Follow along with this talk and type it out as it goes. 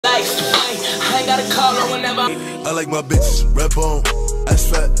I ain't gotta call her whenever I like my bitches red bone, ass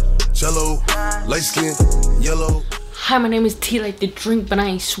fat, jello, light skin, yellow. Hi, my name is T like the drink, but I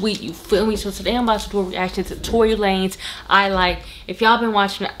ain't sweet, you feel me? So today I'm about to do a reaction to Tory Lanez. If y'all been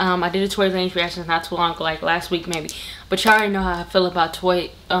watching, I did a Tory Lanez reaction not too long ago, like last week maybe. But y'all already know how I feel about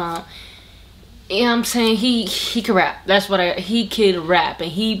Tory. You know what I'm saying? He can rap. That's what he can rap,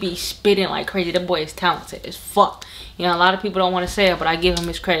 and he be spitting like crazy. That boy is talented as fuck. You know, a lot of people don't want to say it, but I give him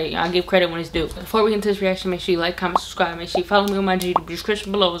his credit. You know, I give credit when it's due. Before we get into this reaction, make sure you like, comment, subscribe. Make sure you follow me on my G, the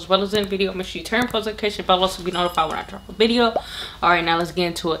description below, as well as in the video. Make sure you turn post notification bell so be notified when I drop a video. Alright, now let's get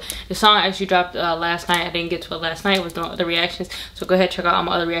into it. The song actually dropped last night. I didn't get to it last night. I was doing other reactions. So go ahead and check out all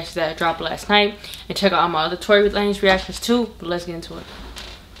my other reactions that I dropped last night. And check out all my other Tory Lanez reactions too. But let's get into it.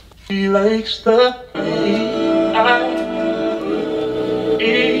 She likes the way I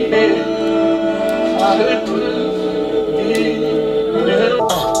eat it.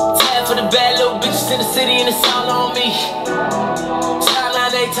 Time for the bad little bitches in the city and it's all on me.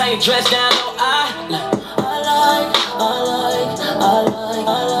 Skyline, they tie your dress down, no I like.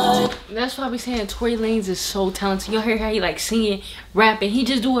 That's why I be saying Tory Lanez is so talented. Y'all hear how he like singing, rapping, he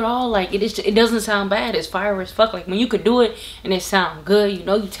just do it all. Like it doesn't sound bad. It's fire as fuck. Like when you could do it and it sound good, you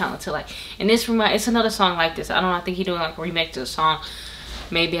know you talented. Like, and it's another song like this. I think he doing like a remake to the song.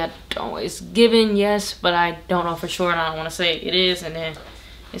 Maybe, I don't. It's given, yes, but I don't know for sure, and I don't want to say it is, and then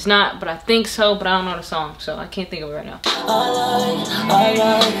it's not, but I think so, but I don't know the song, so I can't think of it right now. I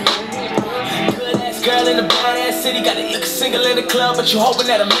like. Good ass girl in the badass city, got the single in the club, but you hoping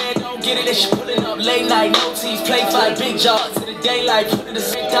that a man don't get it. That she pulling up late night, no teeth, play fight, big jaws to the daylight, put it to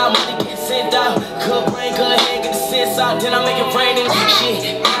sent out, money get sent out. Good brain, good head, get the sense out, then I make it rain and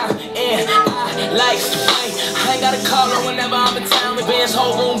shit. And I like swing. I ain't gotta call her whenever I'm in town. The band's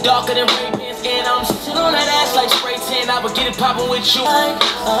whole room darker than Ray-Bans, and I'm sitting on that ass like spray tan. I would get it poppin' with you.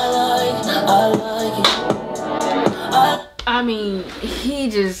 I mean, he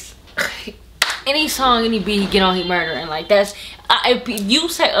just any song, any beat he get on, he murder, and like that's. If you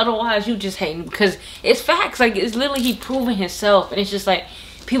say otherwise, you just hating, because it's facts. Like it's literally he proving himself, and it's just like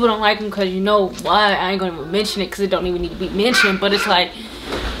people don't like him because you know why. I ain't gonna even mention it because it don't even need to be mentioned. But it's like.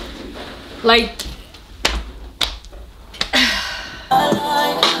 She likes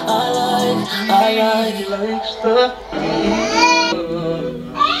the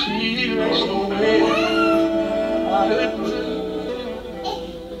she likes the way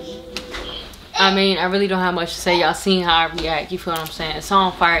I mean, I really don't have much to say. Y'all seen how I react. You feel what I'm saying? It's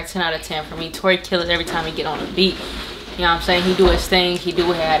on fire. 10 out of 10 for me. Tory killed it every time he get on the beat. You know what I'm saying? He do his thing. He do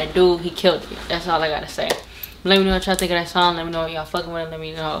what he had to do. He killed it. That's all I gotta say. Let me know what y'all think of that song. Let me know if y'all fucking with it. Let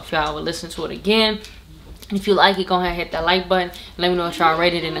me know if y'all would listen to it again. And if you like it, go ahead and hit that like button. Let me know what y'all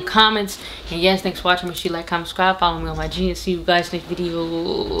rated in the comments. And yes, thanks for watching. Make sure you like, comment, subscribe. Follow me on my G, and see you guys next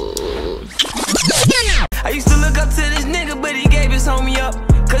video. I used to look up to this nigga, but he gave his homie up.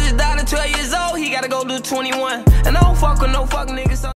 Cause his daughter 12 years old, he gotta go do 21. And I don't fuck with no fuck niggas. So